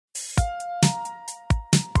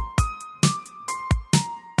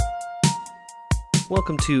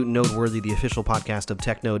Welcome to Noteworthy, the official podcast of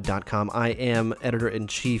TechNode.com. I am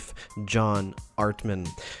Editor-in-Chief John Artman.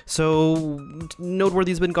 So,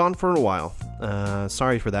 Noteworthy's been gone for a while.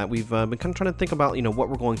 Sorry for that. We've been kind of trying to think about, what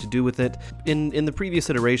we're going to do with it. In the previous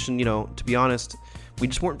iteration, to be honest, we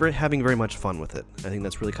just weren't having very much fun with it. I think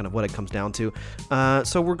that's really kind of what it comes down to.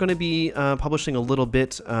 So we're going to be publishing a little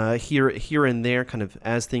bit here and there, kind of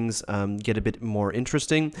as things get a bit more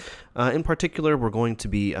interesting. In particular, we're going to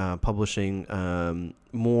be publishing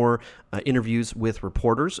more interviews with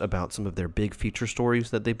reporters about some of their big feature stories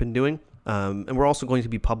that they've been doing. And we're also going to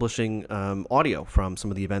be publishing audio from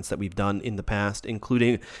some of the events that we've done in the past,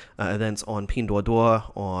 including events on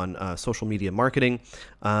Pinduoduo, on social media marketing,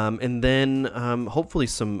 and then hopefully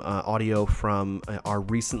some audio from our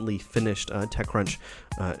recently finished TechCrunch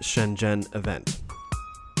Shenzhen event.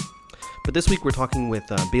 But this week we're talking with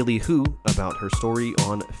Bailey Hu about her story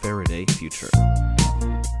on Faraday Future.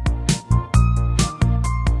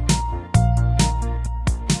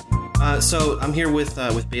 So I'm here with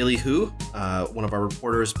Bailey Hu, one of our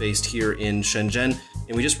reporters based here in Shenzhen,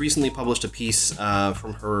 and we just recently published a piece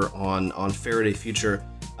from her on Faraday Future.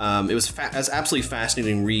 It was absolutely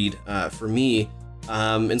fascinating read for me,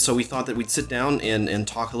 and so we thought that we'd sit down and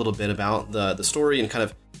talk a little bit about the story and kind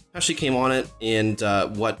of how she came on it and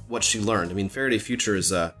what she learned. I mean, Faraday Future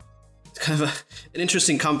is kind of an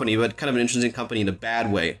interesting company, but kind of an interesting company in a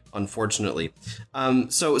bad way, unfortunately.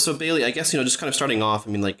 So Bailey, I guess, just kind of starting off,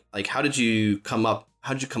 I mean, like how did you come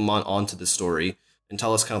onto this story, and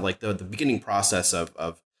tell us kind of like the beginning process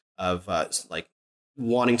of like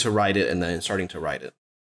wanting to write it and then starting to write it.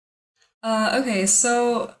 Okay,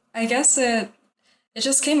 so I guess it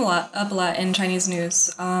just came up a lot in Chinese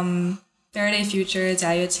news. Faraday Future,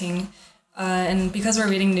 Jia Yueting, and because we're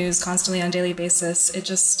reading news constantly on a daily basis,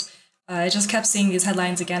 I just kept seeing these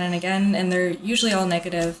headlines again and again, and they're usually all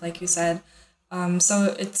negative, like you said.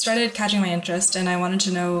 So it started catching my interest, and I wanted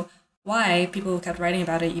to know why people kept writing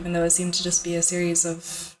about it, even though it seemed to just be a series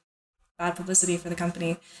of bad publicity for the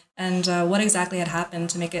company, and what exactly had happened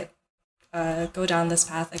to make it go down this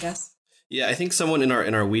path, I guess. Yeah, I think someone in our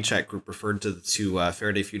WeChat group referred to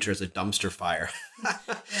Faraday Future as a dumpster fire, yeah.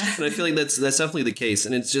 And I feel like that's definitely the case,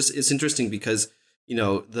 and it's interesting because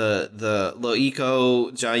the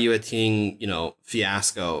Loico Jia Yueting,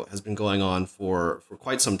 fiasco has been going on for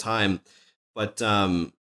quite some time, but I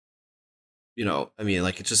mean,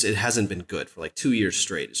 like it hasn't been good for like 2 years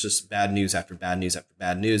straight. It's just bad news after bad news after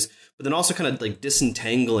bad news. But then also kind of like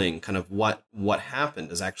disentangling kind of what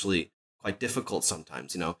happened is actually quite difficult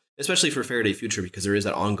sometimes, especially for Faraday Future, because there is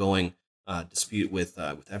that ongoing dispute with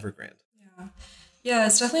Evergrande. Yeah. Yeah,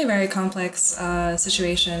 it's definitely a very complex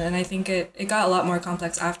situation, and I think it got a lot more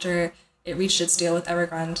complex after it reached its deal with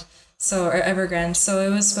Evergrande. So it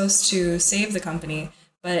was supposed to save the company,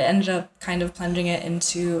 but it ended up kind of plunging it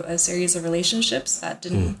into a series of relationships that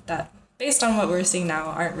that, based on what we're seeing now,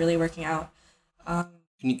 aren't really working out. Can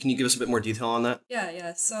you give us a bit more detail on that?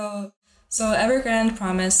 Yeah. So Evergrande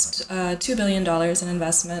promised $2 billion in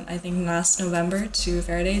investment, I think last November, to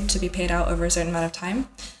Faraday to be paid out over a certain amount of time.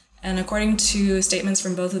 And according to statements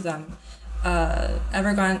from both of them, Faraday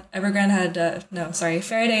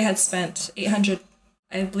had spent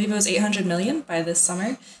 $800 million by this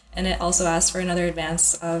summer, and it also asked for another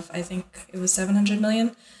advance of, I think it was $700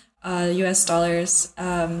 million US dollars.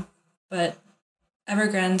 But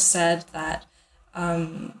Evergrande said that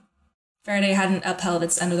Faraday hadn't upheld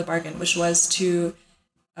its end of the bargain, which was to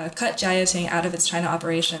cut Jia Yueting out of its China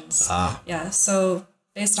operations. Yeah, so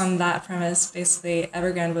based on that premise, basically,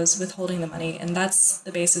 Evergrande was withholding the money, and that's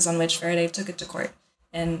the basis on which Faraday took it to court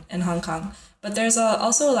in Hong Kong. But there's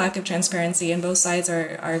also a lack of transparency, and both sides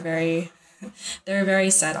are very, they're very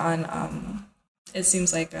set on, it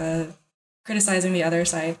seems like, criticizing the other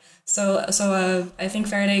side. So I think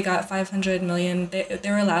Faraday got $500 million. They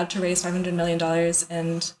were allowed to raise $500 million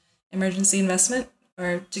in emergency investment,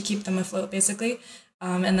 or to keep them afloat, basically.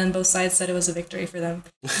 And then both sides said it was a victory for them,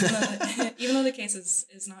 even though the case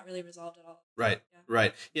is not really resolved at all. Right, yeah.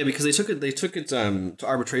 Right. Yeah, because they took it to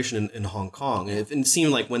arbitration in Hong Kong, and it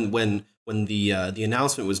seemed like when the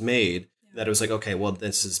announcement was made, that it was like, okay, well,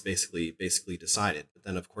 this is basically decided. But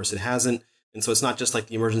then of course it hasn't, and so it's not just like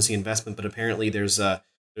the emergency investment, but apparently there's a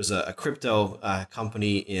crypto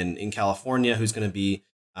company in California who's going to be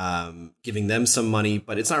giving them some money,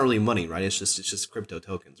 but it's not really money, right? It's just crypto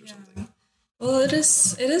tokens or something. Well, it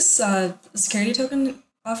is security token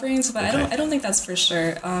offerings, but okay. I don't think that's for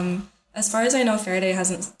sure. As far as I know, Faraday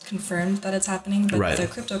hasn't confirmed that it's happening, but the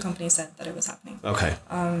crypto company said that it was happening. Okay.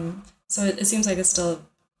 So it seems like it's still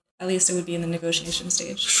at least it would be in the negotiation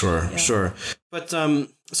stage. Sure. But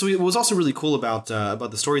so it was also really cool about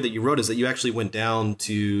the story that you wrote is that you actually went down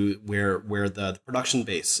to where the production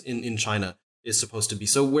base in China is supposed to be.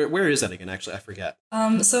 So where is that again? Actually, I forget.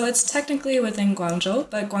 So it's technically within Guangzhou,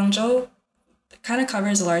 but Guangzhou kind of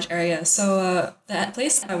covers a large area. So the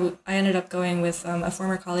place I ended up going with a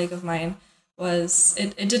former colleague of mine was,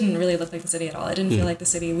 it didn't really look like the city at all. It didn't feel like the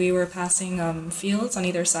city. We were passing fields on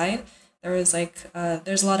either side. There was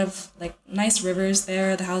there's a lot of nice rivers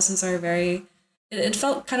there. The houses are it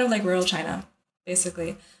felt kind of like rural China,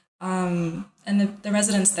 basically. And the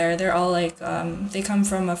residents there, they're all they come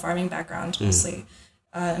from a farming background mostly.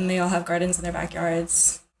 And they all have gardens in their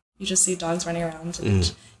backyards. You just see dogs running around.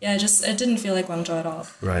 And it didn't feel like Guangzhou at all.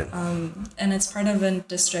 Right. And it's part of a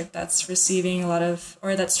district that's receiving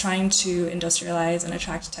that's trying to industrialize and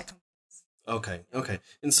attract tech companies. Okay.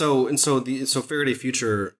 And so Faraday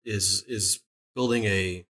Future is building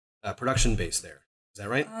a production base there. Is that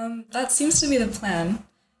right? That seems to be the plan.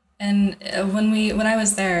 And when I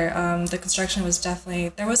was there, the construction was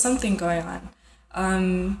there was something going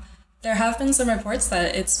on. There have been some reports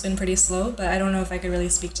that it's been pretty slow, but I don't know if I could really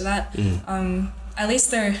speak to that. At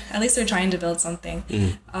least they're trying to build something,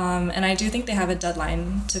 and I do think they have a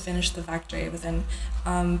deadline to finish the factory within.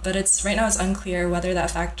 But right now it's unclear whether that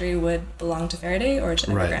factory would belong to Faraday or to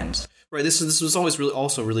Evergrande. Right. This was always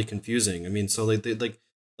really confusing. I mean, so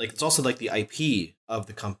it's also like the IP of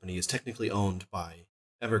the company is technically owned by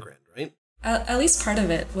Evergrande, right? At least part of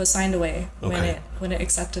it was signed away when it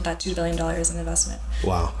accepted that $2 billion in investment.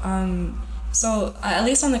 Wow. So at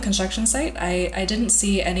least on the construction site, I didn't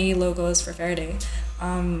see any logos for Faraday.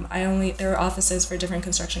 There were offices for different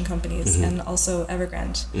construction companies and also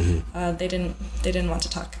Evergrande. They didn't want to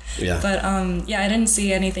talk. Yeah. But I didn't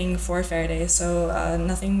see anything for Faraday, so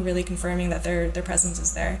nothing really confirming that their presence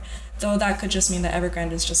is there. Though that could just mean that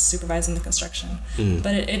Evergrande is just supervising the construction.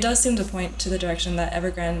 But it does seem to point to the direction that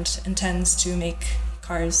Evergrande intends to make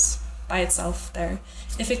cars by itself there,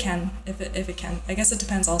 if it can. I guess it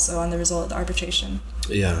depends also on the result of the arbitration.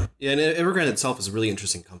 Yeah, and Evergrande itself is a really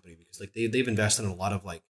interesting company because they've invested in a lot of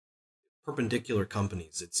perpendicular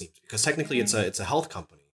companies, it seems, because technically it's a health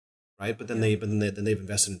company, right? But then they've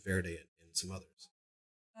invested in Faraday and some others.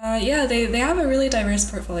 They have a really diverse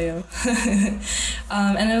portfolio.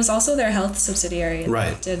 And it was also their health subsidiary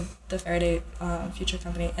that did the Faraday Future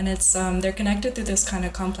Company. And it's they're connected through this kind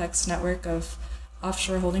of complex network of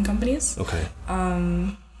offshore holding companies. Okay.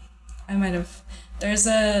 There's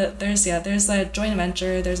a joint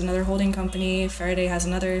venture, there's another holding company, Faraday has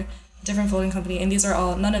another different holding company, and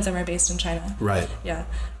none of them are based in China. Right. Yeah.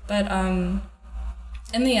 But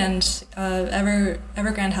in the end,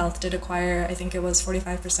 Evergrande Health did acquire, I think it was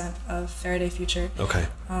 45% of Faraday Future. Okay.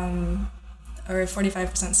 Or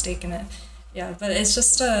 45% stake in it. Yeah, but it's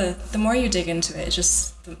just the more you dig into it, it's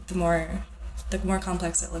just the more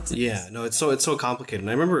complex it looks. Yeah, no, it's so complicated. And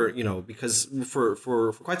I remember, because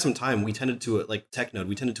for quite some time we tended to TechNode,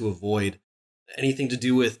 we tended to avoid anything to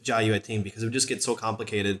do with Jiayu, I think, because it would just get so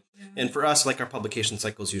complicated. Yeah. And for us, our publication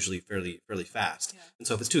cycle is usually fairly fast. Yeah. And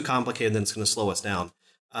so if it's too complicated, then it's going to slow us down.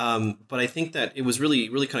 But I think that it was really,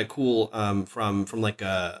 really kind of cool from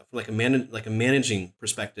a managing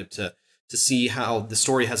perspective to see how the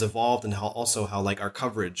story has evolved and how our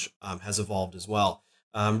coverage has evolved as well.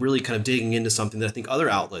 Really kind of digging into something that I think other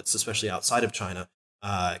outlets, especially outside of China,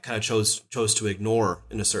 kind of chose to ignore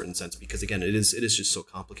in a certain sense, because again, it is just so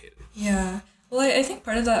complicated. Yeah. Well, I think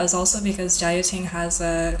part of that is also because Jia Yuting has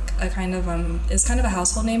a kind of is kind of a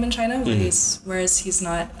household name in China, whereas he's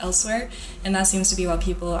not elsewhere, and that seems to be why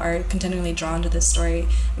people are continually drawn to this story.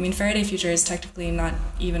 I mean, Faraday Future is technically not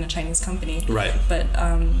even a Chinese company, right? But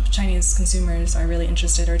Chinese consumers are really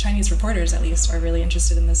interested, or Chinese reporters at least, are really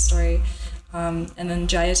interested in this story. And then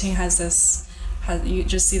Jia Yuting you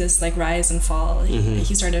just see this rise and fall.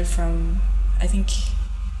 He started from, I think,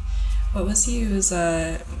 what was he? He was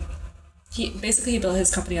he built his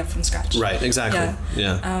company up from scratch. Right, exactly.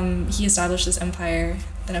 Yeah. He established this empire,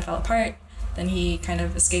 then it fell apart, then he kind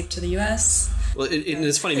of escaped to the US. Well,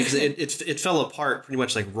 it's funny because it fell apart pretty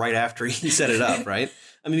much right after he set it up, right?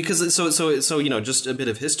 I mean, because so just a bit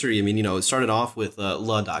of history. I mean, it started off with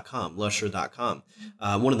Lusher.com,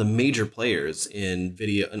 one of the major players in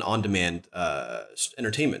video and on-demand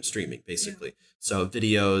entertainment streaming, basically. Yeah. So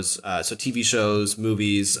videos, so TV shows,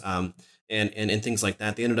 movies, and things like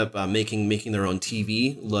that. They ended up making their own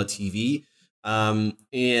TV, Le TV,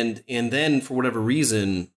 and then for whatever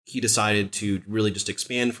reason, he decided to really just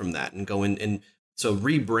expand from that and go in and so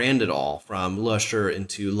rebrand it all from Lusher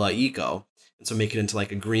into Le Eco. And so make it into a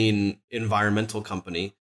green environmental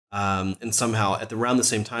company. And somehow around the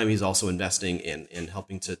same time, he's also investing in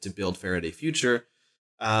helping to build Faraday Future.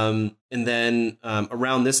 And then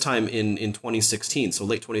around this time in 2016, so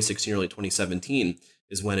late 2016, early 2017,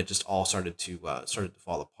 is when it just all started to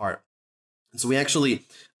fall apart. And so we actually,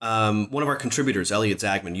 one of our contributors, Elliot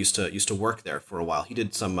Zagman, used to work there for a while. He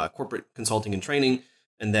did some corporate consulting and training,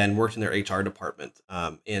 and then worked in their HR department.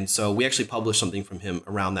 And so we actually published something from him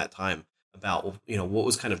around that time about what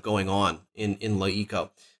was kind of going on in LeEco.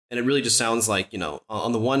 And it really just sounds like,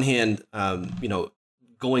 on the one hand,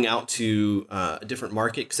 going out to a different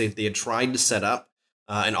market, because they had tried to set up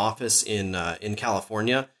an office in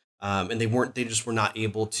California, and they just were not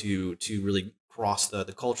able to really cross the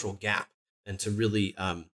cultural gap and to really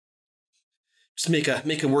just make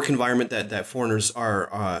a work environment that foreigners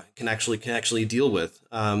can actually deal with.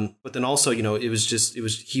 But then also, he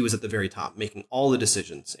was at the very top making all the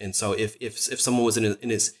decisions. And so if someone was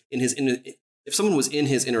if someone was in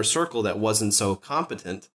his inner circle that wasn't so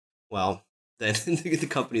competent, well, then the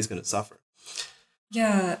company's going to suffer.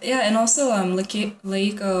 Yeah, and also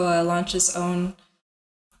LeEco launched its own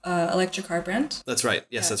electric car brand. That's right.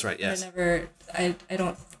 Yes, that's right. Yes.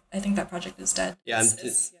 I think that project is dead. Yeah,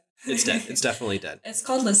 it's dead. It's definitely dead. It's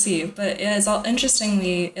called LeC, but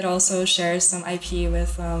interestingly, it also shares some IP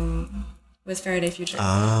with Faraday Future.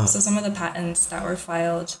 So some of the patents that were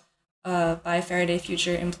filed by Faraday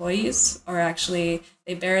Future employees are actually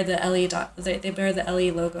they bear the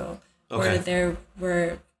LE logo, or they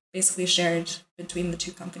were basically shared between the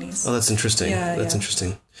two companies. Oh, that's interesting. That's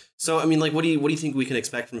interesting. So, I mean, like, what do you think we can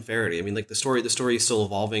expect from Faraday? I mean, like, the story is still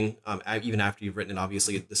evolving. Even after you've written it,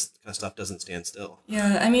 obviously, this kind of stuff doesn't stand still.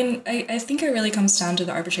 Yeah, I mean, I think it really comes down to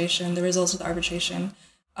the results of the arbitration.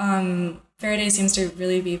 Faraday seems to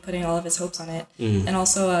really be putting all of its hopes on it. And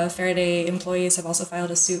also, Faraday employees have also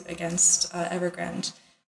filed a suit against Evergrande,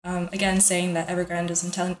 again, saying that Evergrande is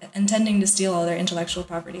intending to steal all their intellectual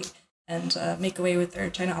property and make away with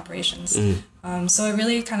their China operations. So it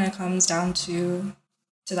really kind of comes down to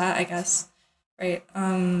that, I guess, right?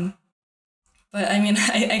 But I mean,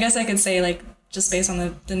 I guess I could say, like, just based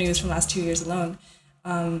on the news from the last 2 years alone,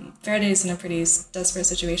 Faraday is in a pretty desperate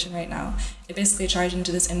situation right now. It basically charged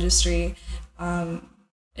into this industry.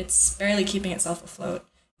 It's barely keeping itself afloat.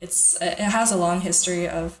 It has a long history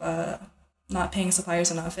of not paying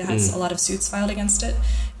suppliers enough. It has a lot of suits filed against it,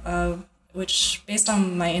 which, based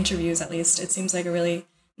on my interviews at least, it seems like a really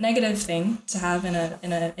negative thing to have in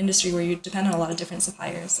an industry where you depend on a lot of different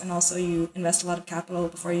suppliers, and also you invest a lot of capital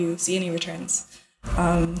before you see any returns.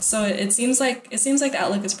 So it seems like the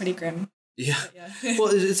outlook is pretty grim. Yeah. Well,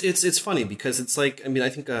 it's funny because it's like, I mean, I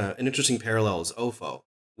think an interesting parallel is OFO,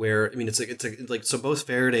 where, I mean, it's like so both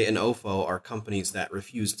Faraday and OFO are companies that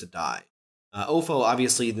refuse to die. OFO,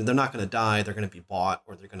 obviously, they're not going to die. They're going to be bought,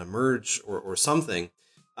 or they're going to merge, or something.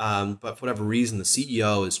 But for whatever reason, the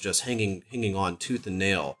CEO is just hanging on tooth and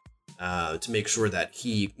nail to make sure that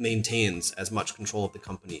he maintains as much control of the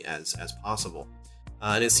company as possible.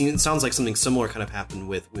 And it sounds like something similar kind of happened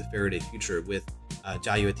with Faraday Future, with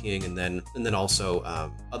Jia Yueting, and then also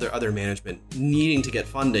other management needing to get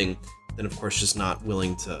funding, then of course just not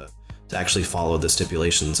willing to actually follow the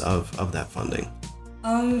stipulations of that funding.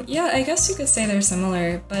 Yeah, I guess you could say they're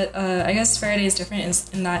similar, but I guess Faraday is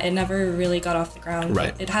different in that it never really got off the ground.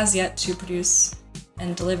 Right. It has yet to produce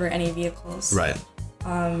and deliver any vehicles. Right.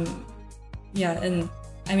 Yeah, and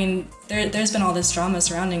I mean, there's been all this drama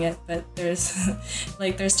surrounding it, but there's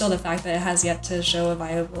still the fact that it has yet to show a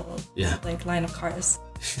viable line of cars.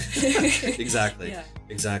 Exactly. Yeah.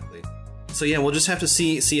 Exactly. So yeah, we'll just have to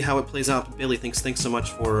see how it plays out. Bailey, thanks so much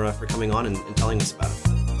for coming on and telling us about it.